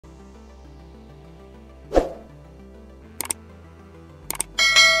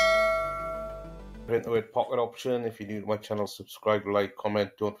Print the word pocket option. If you're new to my channel, subscribe, like,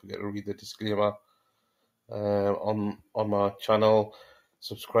 comment. Don't forget to read the disclaimer on my channel.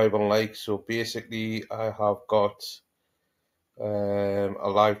 Subscribe and like. So basically, I have got a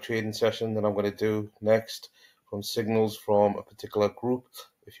live trading session that I'm going to do next from signals from a particular group.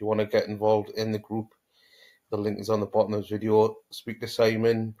 If you want to get involved in the group, the link is on the bottom of this video. Speak to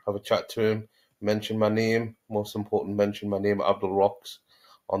Simon, have a chat to him, mention my name. Most important, mention my name, Abdul Rocks,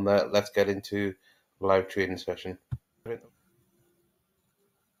 on there. Let's get into the live trading session.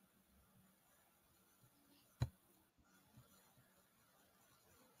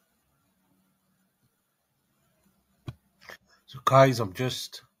 So guys, as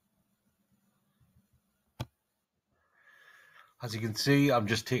you can see, I'm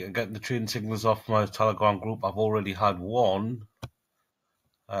just getting the trading signals off my Telegram group. I've already had one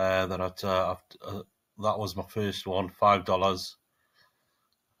that was my first one, $5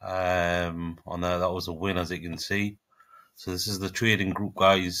 on there. That was a win, as you can see. So this is the trading group,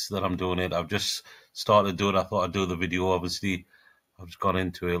 guys, that I'm doing it. I've just started doing it. I thought I'd do the video. Obviously, I've just gone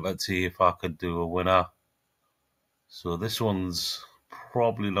into it. Let's see if I could do a winner. So this one's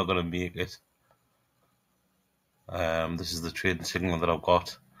probably not going to make it. This is the trading signal that I've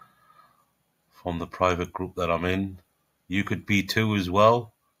got from the private group that I'm in. You could be too as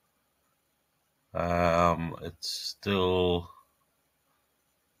well. It's still,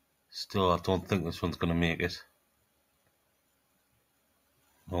 I don't think this one's going to make it.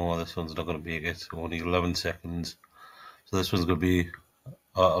 No, this one's not going to make it. Only 11 seconds. So this one's going to be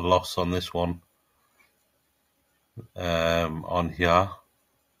a loss on this one. On here.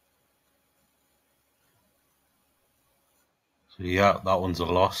 So yeah, that one's a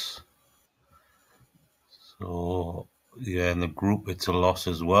loss. So yeah, in the group it's a loss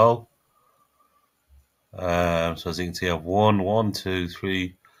as well. So as you can see, I've won 1, 2,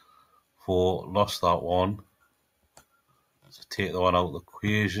 3, 4, lost that one. So take that one out of the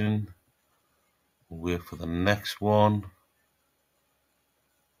equation. Wait for the next one.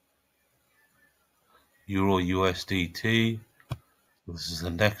 Euro USDT. This is the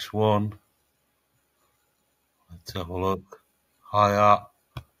next one. Let's have a look. Higher.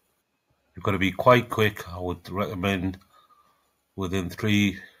 You've got to be quite quick. I would recommend within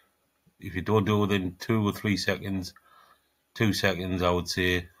 3. If you don't do it within 2 or 3 seconds, 2 seconds, I would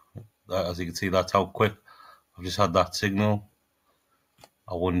say. That, as you can see, that's how quick. I've just had that signal.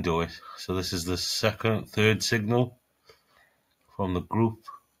 I wouldn't do it. So this is the third signal from the group.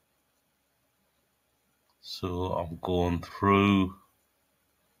 So I'm going through.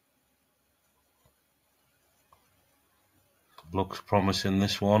 Looks promising,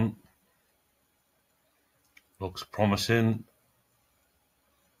 this one. Looks promising.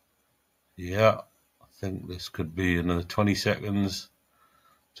 Yeah, I think this could be another 20 seconds.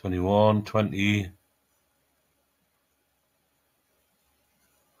 21, 20.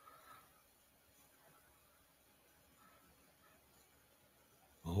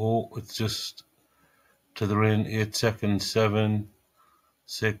 Oh, it's just to the ring. 8 seconds. 7,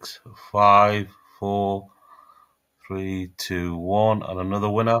 6, 5, 4, 3, 2, 1, and another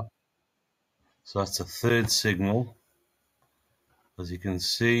winner. So that's the third signal. As you can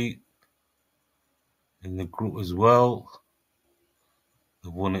see in the group as well.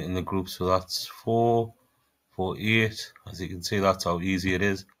 They've won it in the group, so that's 4, 4, 8. As you can see, that's how easy it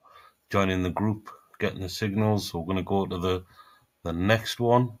is. Joining the group, getting the signals. So we're going to go to the next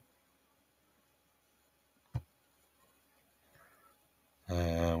one.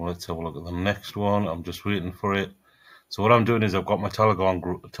 Let's have a look at the next one. I'm just waiting for it. So what I'm doing is I've got my Telegram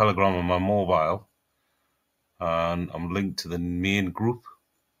on my mobile, and I'm linked to the main group.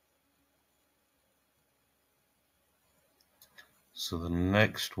 So the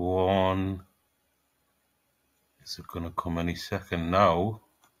next one is going to come any second now.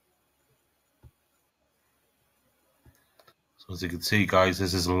 So as you can see, guys,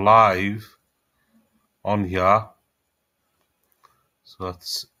 this is live on here. So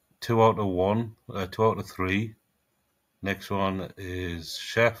that's 2 out of 1, 2 out of 3. Next one is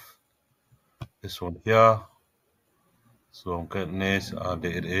Chef. This one here. So I'm getting this, and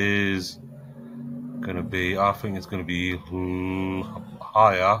it is going to be, I think it's going to be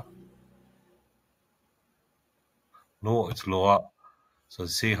higher. No, it's lower. So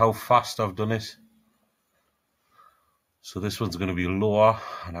see how fast I've done it. So this one's going to be lower,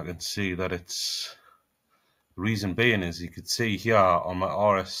 and I can see that it's, the reason being is you can see here on my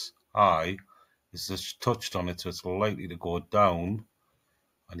RSI, it's just touched on it, so it's likely to go down.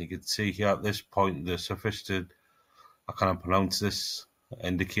 And you can see here at this point, the sophisticated, I can't pronounce this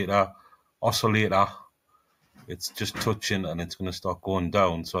indicator, oscillator, it's just touching and it's going to start going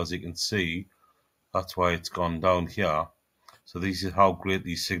down. So as you can see, That's why it's gone down here. So this is how great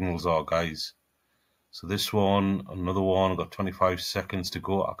these signals are, guys. So this one, another one, I've got 25 seconds to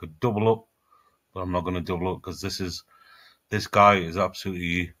go. I could double up, but I'm not going to double up because this guy is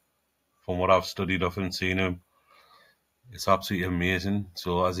absolutely, from what I've studied of and seen him, it's absolutely amazing.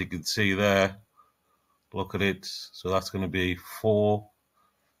 So as you can see there, look at it. So that's going to be 3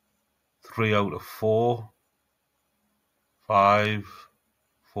 out of 4, 5,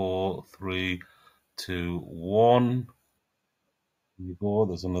 4, 3, 2, 1. There you go.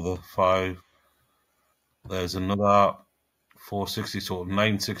 There's another 5. There's another 460, so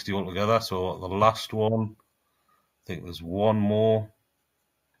 960 altogether. So the last one, I think there's one more.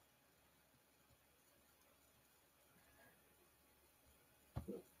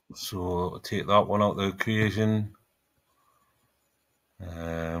 So take that one out of the equation.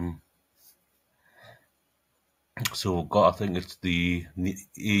 So we've got, I think it's the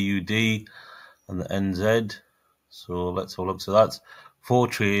AUD and the NZ. So let's have a look. So that's 4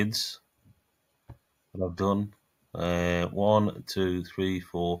 trades that I've done. 1, 2, 3,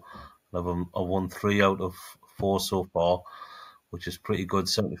 4. I've won 3 out of 4 so far, which is pretty good.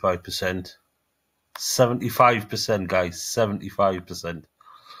 75%. 75%, guys. 75%.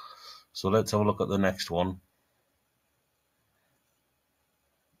 So let's have a look at the next one. I'm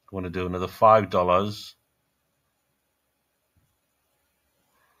going to do another $5.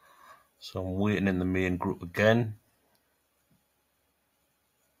 So I'm waiting in the main group again.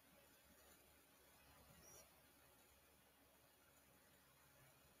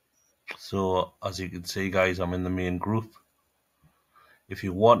 So as you can see, guys, I'm in the main group. If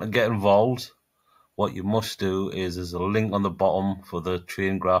you want to get involved, what you must do is there's a link on the bottom for the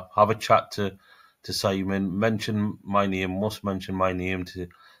train graph. Have a chat to Simon. Mention my name. Must mention my name to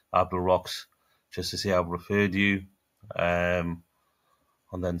Abdul Rocks just to say I've referred you. And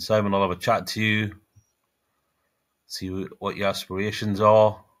then Simon will have a chat to you, see what your aspirations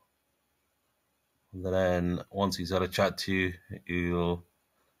are. And then once he's had a chat to you, he'll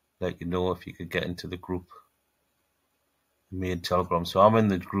let you know if you could get into the group, main Telegram. So I'm in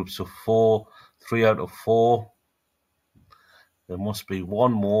the group. So 3 out of 4. There must be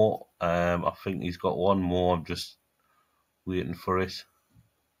one more. I think he's got one more. I'm just waiting for it.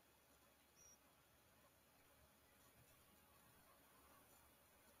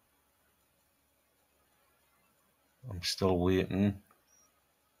 I'm still waiting.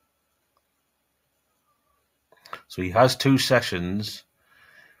 So he has 2 sessions.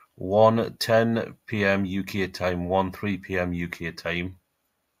 One 10 p.m. UK time, one 3 p.m. UK time.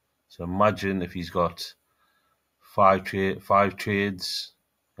 So imagine if he's got 5 trades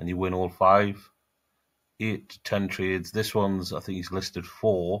and you win all 5. 8 to 10 trades. This one's, I think he's listed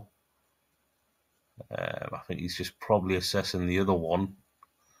 4. I think he's just probably assessing the other one.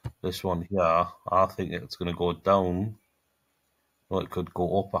 This one here, I think it's going to go down. Well, it could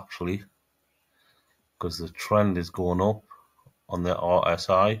go up actually, because the trend is going up on the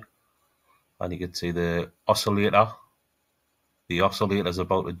RSI. And you can see the oscillator. The oscillator is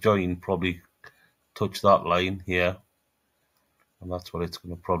about to join, probably touch that line here. And that's what it's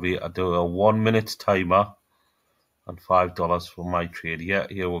going to probably do. A 1 minute timer and $5 for my trade. Yeah,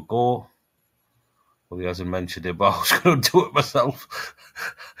 here we go. Well, he hasn't mentioned it, but I was going to do it myself.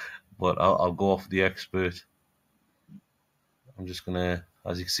 But I'll go off the expert. I'm just going to,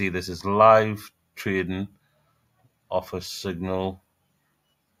 as you can see, this is live trading off a signal.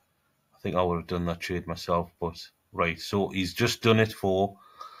 I think I would have done that trade myself, but right. So he's just done it 4.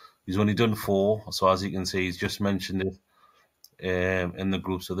 He's only done 4. So as you can see, he's just mentioned it in the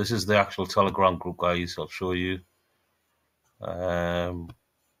group. So this is the actual Telegram group, guys. I'll show you.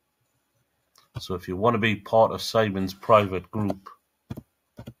 So if you want to be part of Simon's private group,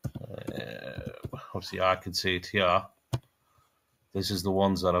 obviously I can see it here. This is the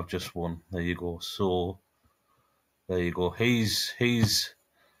ones that I've just won. There you go. So there you go. He's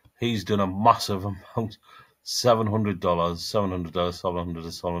done a massive amount. $700, $700, $700,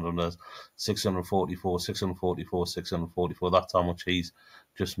 $700, 644, 644, 644. That's how much he's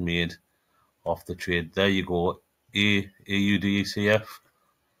just made off the trade. There you go. AUDCF.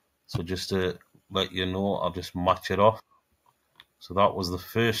 So just to let you know, I'll just match it off. So that was the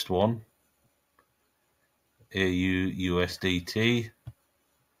first one. AUUSDT.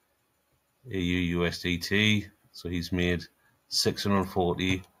 AUUSDT. So he's made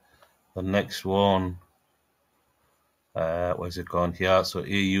 640. The next one, where's it gone here? So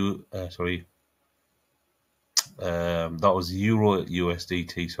that was Euro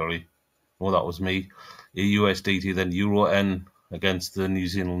USDT, sorry. No, that was me. USDT, then Euro N against the New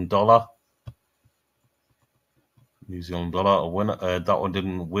Zealand dollar. New Zealand dollar, a winner. That one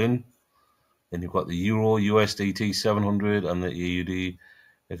didn't win. Then you've got the Euro USDT 700 and the AUD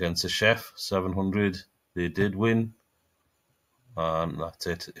against the Chef 700. They did win. And that's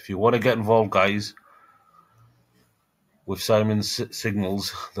it. If you want to get involved, guys, with Simon's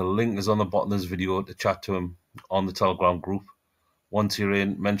signals, the link is on the bottom of this video to chat to him on the Telegram group. Once you're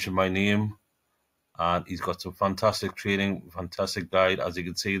in, mention my name, and he's got some fantastic training, fantastic guide. As you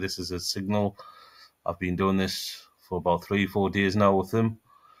can see, this is a signal. I've been doing this for about 3-4 days now with him.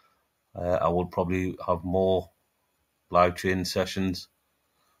 I will probably have more live training sessions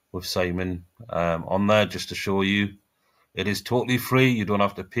with Simon on there just to show you. It is totally free. You don't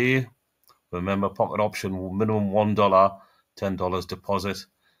have to pay. Remember, pocket option, minimum $1, $10 deposit.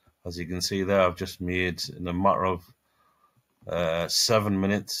 As you can see there, I've just made, in a matter of 7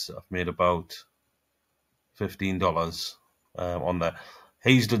 minutes, I've made about $15 on there.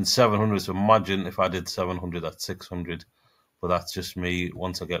 He's done 700, so imagine if I did 700 at 600. But that's just me.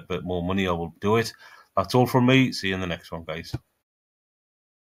 Once I get a bit more money, I will do it. That's all from me. See you in the next one, guys.